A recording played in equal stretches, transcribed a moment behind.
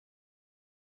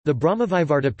The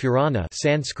Brahmavaivarta Purana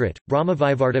Sanskrit,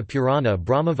 Brahmavaivarta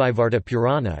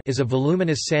Purana is a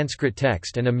voluminous Sanskrit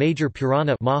text and a major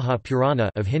Purana, Maha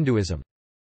Purana of Hinduism.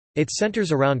 It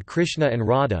centers around Krishna and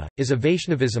Radha, is a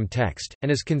Vaishnavism text, and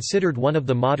is considered one of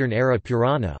the modern-era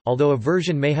Purana. Although a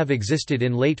version may have existed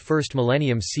in late 1st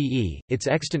millennium CE, its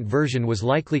extant version was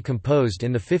likely composed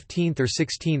in the 15th or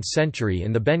 16th century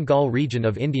in the Bengal region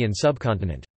of Indian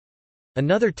subcontinent.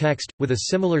 Another text, with a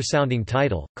similar-sounding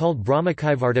title, called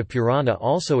Brahmavaivarta Purana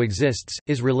also exists,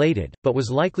 is related, but was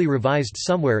likely revised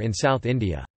somewhere in South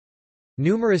India.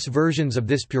 Numerous versions of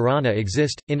this Purana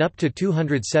exist, in up to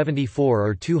 274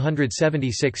 or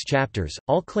 276 chapters,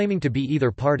 all claiming to be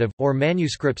either part of, or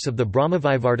manuscripts of the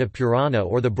Brahmavaivarta Purana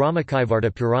or the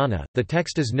Brahmavaivarta Purana. The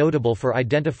text is notable for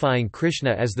identifying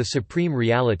Krishna as the supreme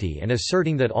reality and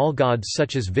asserting that all gods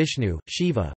such as Vishnu,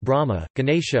 Shiva, Brahma,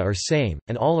 Ganesha are same,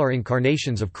 and all are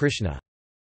incarnations of Krishna.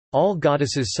 All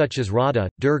goddesses such as Radha,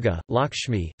 Durga,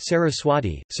 Lakshmi,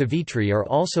 Saraswati, Savitri are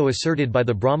also asserted by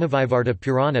the Brahmavaivarta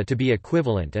Purana to be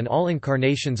equivalent, and all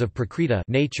incarnations of Prakriti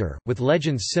nature, with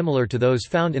legends similar to those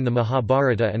found in the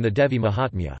Mahabharata and the Devi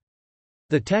Mahatmya.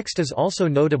 The text is also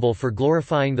notable for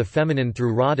glorifying the feminine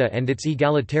through Radha and its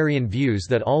egalitarian views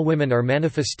that all women are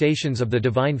manifestations of the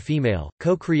divine female,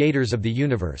 co-creators of the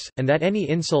universe, and that any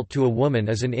insult to a woman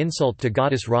is an insult to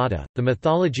goddess Radha. The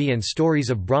mythology and stories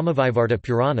of Brahmavaivarta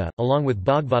Purana, along with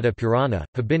Bhagavata Purana,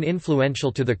 have been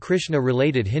influential to the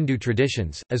Krishna-related Hindu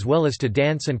traditions, as well as to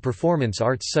dance and performance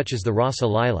arts such as the Rasa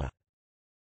Lila.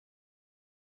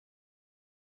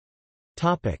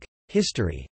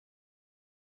 History.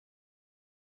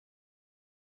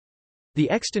 The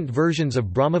extant versions of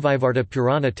Brahmavaivarta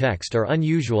Purana text are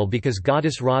unusual because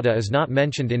goddess Radha is not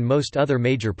mentioned in most other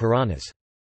major Puranas.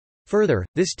 Further,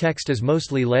 this text is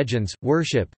mostly legends,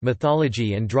 worship,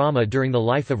 mythology and drama during the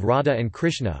life of Radha and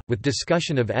Krishna, with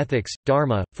discussion of ethics,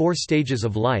 dharma, 4 stages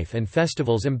of life and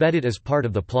festivals embedded as part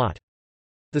of the plot.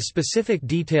 The specific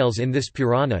details in this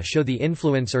Purana show the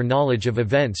influence or knowledge of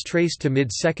events traced to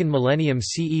mid-2nd millennium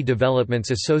CE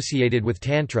developments associated with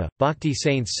Tantra, Bhakti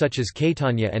saints such as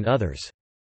Caitanya and others.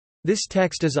 This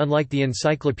text is unlike the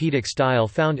encyclopedic style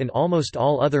found in almost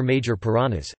all other major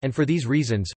Puranas, and for these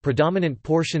reasons, predominant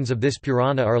portions of this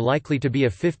Purana are likely to be a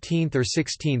 15th or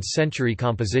 16th century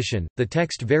composition. The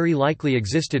text very likely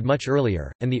existed much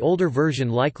earlier, and the older version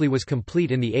likely was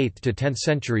complete in the 8th to 10th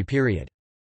century period.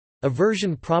 A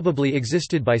version probably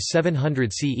existed by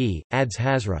 700 CE, adds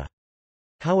Hazra.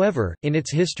 However, in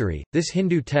its history, this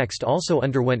Hindu text also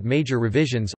underwent major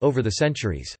revisions, over the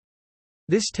centuries.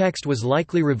 This text was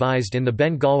likely revised in the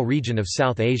Bengal region of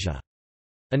South Asia.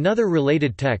 Another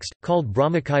related text, called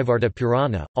Brahmavaivarta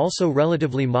Purana, also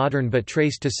relatively modern but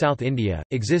traced to South India,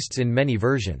 exists in many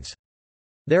versions.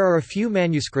 There are a few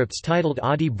manuscripts titled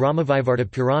Adi Brahmavaivarta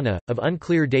Purana, of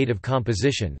unclear date of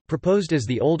composition, proposed as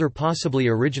the older possibly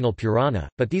original Purana,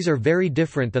 but these are very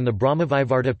different than the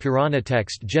Brahmavaivarta Purana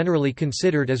text generally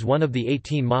considered as one of the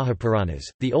 18 Mahapuranas.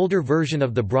 The older version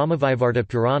of the Brahmavaivarta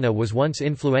Purana was once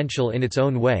influential in its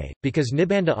own way, because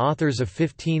Nibandha authors of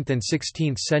 15th and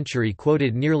 16th century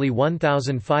quoted nearly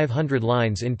 1,500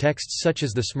 lines in texts such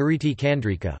as the Smriti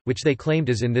Chandrika, which they claimed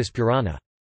is in this Purana.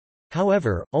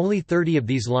 However, only 30 of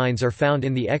these lines are found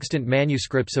in the extant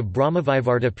manuscripts of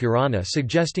Brahmavaivarta Purana,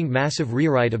 suggesting massive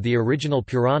rewrite of the original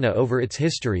Purana over its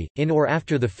history. In or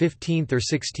after the 15th or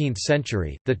 16th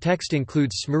century, the text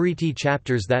includes Smriti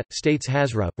chapters that, states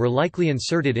Hazra, were likely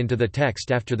inserted into the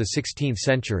text after the 16th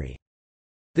century.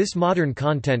 This modern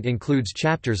content includes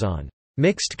chapters on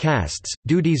mixed castes,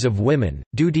 duties of women,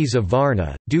 duties of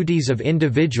varna, duties of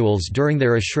individuals during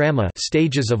their ashrama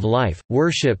stages of life,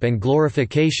 worship and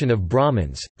glorification of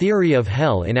Brahmins, theory of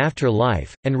hell in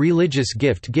after-life, and religious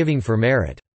gift-giving for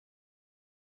merit.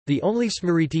 The only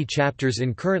Smriti chapters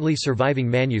in currently surviving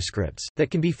manuscripts, that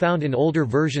can be found in older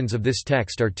versions of this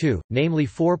text are 2, namely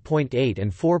 4.8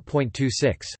 and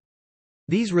 4.26.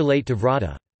 These relate to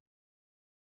Vrata.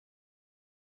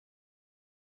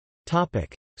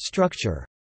 Structure.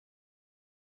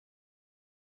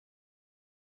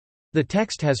 The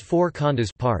text has 4 khandas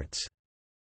parts.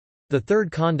 The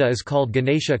third khanda is called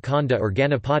Ganesha Khanda or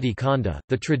Ganapati Khanda.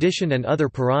 The tradition and other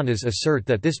Puranas assert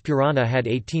that this Purana had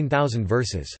 18,000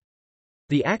 verses.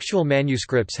 The actual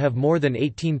manuscripts have more than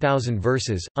 18,000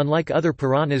 verses, unlike other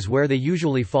Puranas where they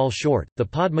usually fall short. The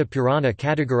Padma Purana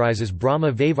categorizes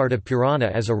Brahma Vaivarta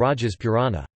Purana as a Rajas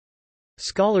Purana.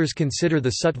 Scholars consider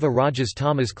the Sattva Rajas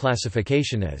Tamas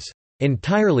classification as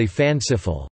entirely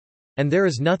fanciful, and there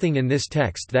is nothing in this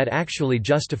text that actually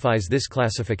justifies this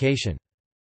classification.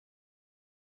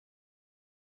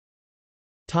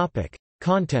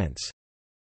 Contents.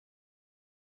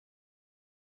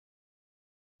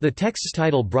 The text's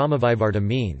title Brahmavaivarta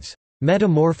means,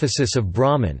 "...metamorphosis of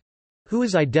Brahman", who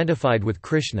is identified with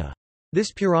Krishna.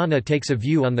 This Purana takes a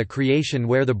view on the creation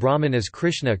where the Brahman as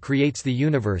Krishna creates the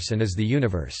universe and is the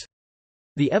universe.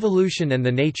 The evolution and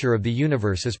the nature of the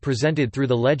universe is presented through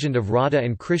the legend of Radha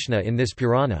and Krishna in this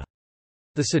Purana.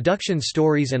 The seduction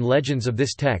stories and legends of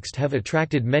this text have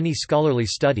attracted many scholarly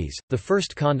studies. The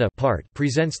first Kanda part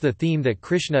presents the theme that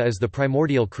Krishna is the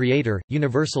primordial creator,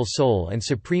 universal soul and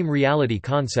supreme reality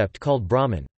concept called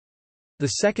Brahman. The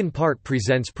second part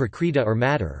presents Prakriti or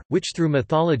matter, which through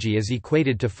mythology is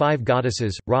equated to 5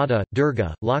 goddesses, Radha,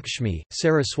 Durga, Lakshmi,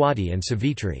 Saraswati and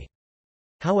Savitri.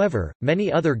 However,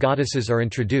 many other goddesses are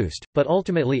introduced, but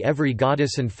ultimately every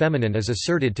goddess and feminine is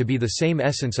asserted to be the same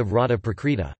essence of Radha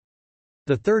Prakriti.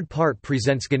 The third part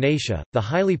presents Ganesha, the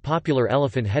highly popular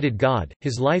elephant-headed god,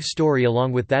 his life story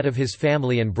along with that of his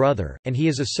family and brother, and he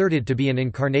is asserted to be an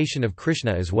incarnation of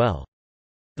Krishna as well.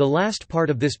 The last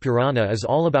part of this Purana is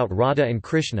all about Radha and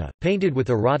Krishna, painted with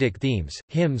erotic themes,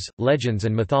 hymns, legends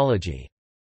and mythology.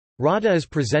 Radha is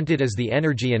presented as the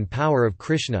energy and power of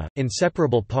Krishna,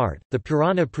 inseparable part. The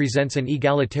Purana presents an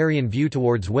egalitarian view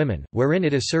towards women, wherein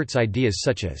it asserts ideas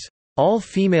such as, "All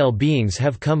female beings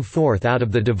have come forth out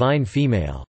of the divine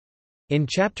female," in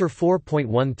chapter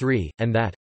 4.13, and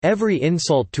that, "Every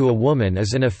insult to a woman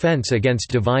is an offense against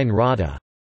divine Radha,"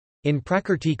 in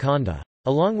Prakrti Kanda.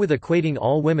 Along with equating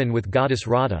all women with goddess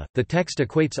Radha, the text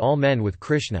equates all men with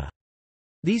Krishna.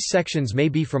 These sections may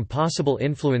be from possible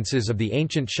influences of the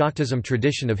ancient Shaktism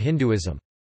tradition of Hinduism.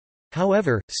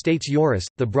 However, states Joris,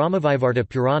 the Brahmavaivarta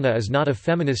Purana is not a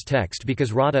feminist text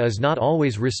because Radha is not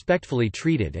always respectfully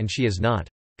treated and she is not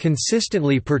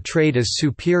consistently portrayed as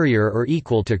superior or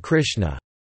equal to Krishna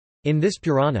in this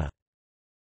Purana.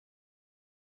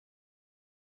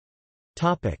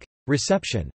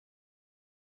 Reception.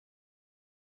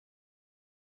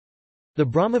 The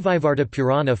Brahmavaivarta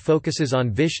Purana focuses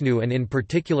on Vishnu and in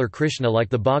particular Krishna like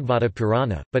the Bhagavata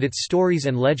Purana, but its stories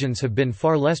and legends have been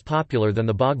far less popular than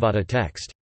the Bhagavata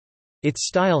text. Its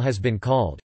style has been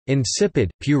called insipid,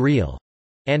 puerile,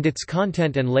 and its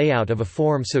content and layout of a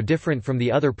form so different from the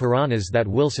other Puranas that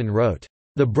Wilson wrote,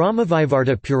 "The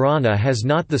Brahmavaivarta Purana has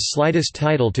not the slightest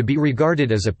title to be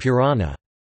regarded as a Purana."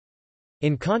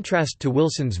 In contrast to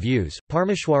Wilson's views,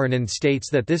 Parmeshwaranand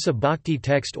states that this is a bhakti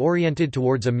text oriented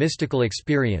towards a mystical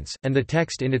experience, and the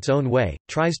text in its own way,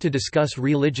 tries to discuss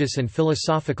religious and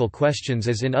philosophical questions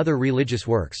as in other religious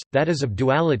works, that is of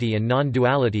duality and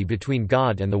non-duality between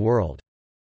God and the world.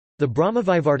 The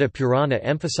Brahmavaivarta Purana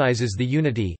emphasizes the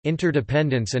unity,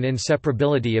 interdependence and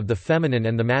inseparability of the feminine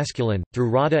and the masculine, through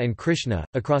Radha and Krishna,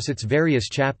 across its various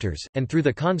chapters, and through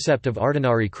the concept of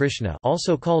Ardhanari Krishna,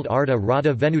 also called Ardha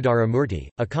Radha Venudara Murti,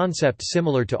 a concept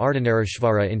similar to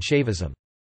Ardhanarishvara in Shaivism.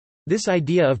 This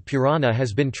idea of Purana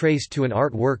has been traced to an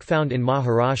artwork found in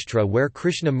Maharashtra where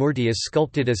Krishna Murti is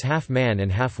sculpted as half man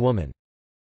and half woman.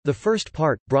 The first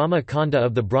part, Brahma Kanda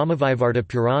of the Brahmavaivarta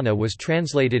Purana was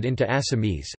translated into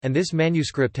Assamese, and this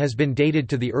manuscript has been dated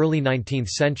to the early 19th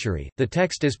century. The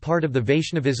text is part of the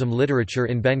Vaishnavism literature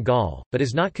in Bengal, but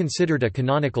is not considered a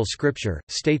canonical scripture,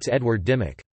 states Edward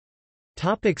Dimmock.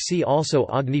 See also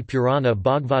Agni Purana,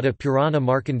 Bhagavata Purana,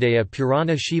 Markandeya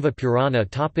Purana, Shiva Purana.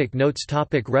 Notes.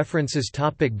 References.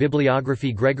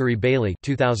 Bibliography. Gregory Bailey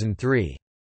 2003.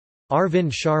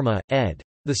 Arvind Sharma, ed.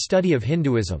 The Study of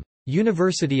Hinduism.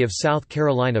 University of South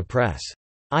Carolina Press.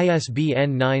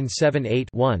 ISBN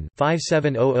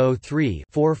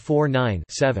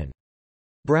 978-1-57003-449-7.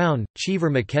 Brown,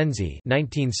 Cheever Mackenzie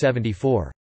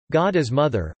 1974. God as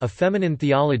Mother, A Feminine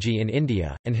Theology in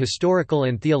India, and Historical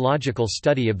and Theological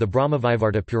Study of the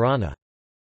Brahmavaivarta Purana.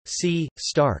 C.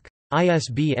 Stark.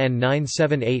 ISBN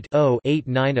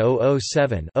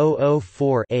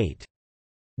 978-0-89007-004-8.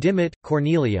 Dimmitt,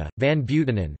 Cornelia, Van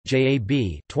Buitenen,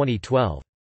 J.A.B. 2012.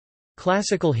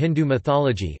 Classical Hindu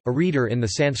Mythology, a Reader in the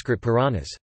Sanskrit Puranas.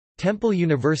 Temple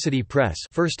University Press,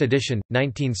 1st edition,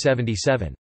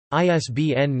 1977.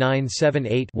 ISBN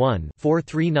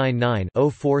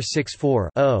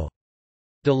 978-1-4399-0464-0.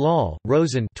 Dalal,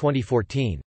 Rosen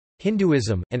 2014.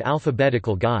 Hinduism, An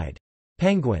Alphabetical Guide.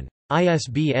 Penguin.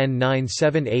 ISBN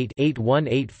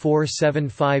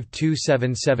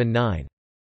 978-8184752779.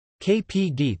 K. P.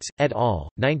 Geets, et al.,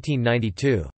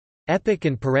 1992. Epic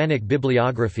and Puranic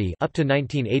Bibliography up to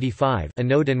 1985,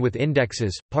 Anodin with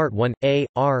indexes, Part 1, A,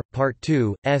 R, Part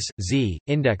 2, S, Z,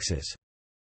 indexes.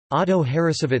 Otto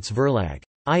Harrassowitz Verlag.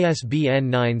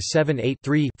 ISBN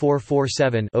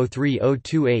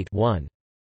 978-3-447-03028-1.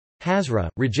 Hazra,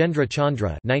 Rajendra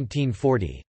Chandra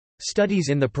 1940. Studies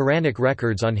in the Puranic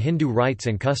Records on Hindu Rites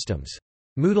and Customs.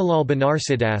 Motilal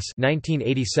Banarsidass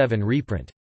 1987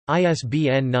 reprint.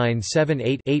 ISBN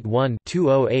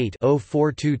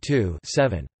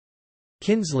 978-81-208-0422-7.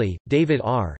 Kinsley, David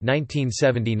R.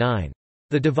 1979.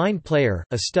 The Divine Player,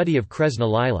 A Study of Kresna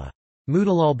Lila.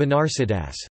 Motilal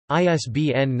Banarsidass.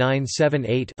 ISBN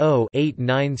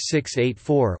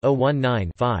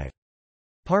 978-0-89684-019-5.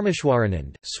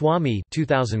 Parameshwaranand, Swami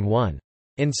 2001.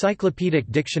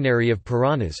 Encyclopedic Dictionary of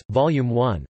Puranas, Volume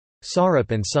 1. Sarup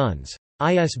and Sons.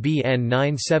 ISBN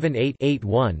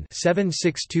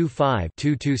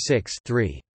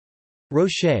 978-81-7625-226-3.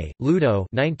 Roche, Ludo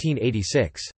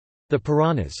 1986. The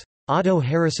Puranas. Otto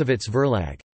Harrassowitz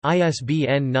Verlag.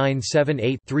 ISBN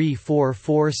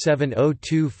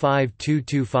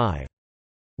 978-3447025225.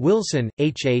 Wilson,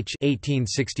 H. H.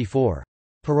 1864.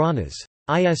 Puranas.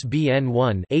 ISBN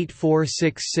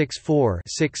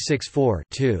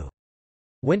 1-84664-664-2.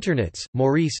 Winternitz,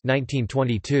 Maurice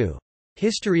 1922.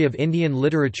 History of Indian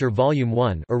Literature Volume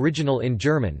 1 original in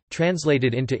German,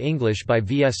 translated into English by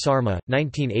V. S. Sarma,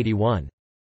 1981.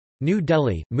 New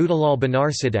Delhi, Motilal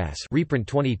Banarsidass reprint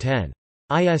 2010.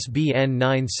 ISBN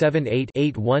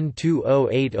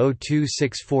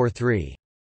 978-8120802643.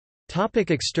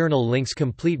 External links.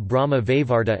 Complete Brahma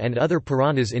Vaivarta and Other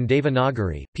Puranas in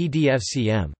Devanagari, PDF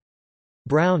CM.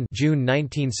 Brown, June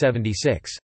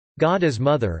 1976. God as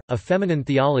Mother, A Feminine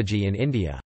Theology in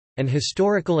India. An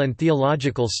Historical and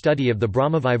Theological Study of the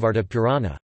Brahmavaivarta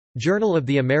Purana. Journal of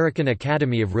the American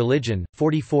Academy of Religion,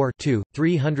 44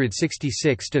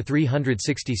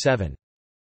 366–367.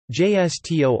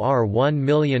 JSTOR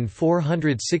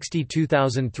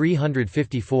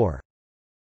 1462354.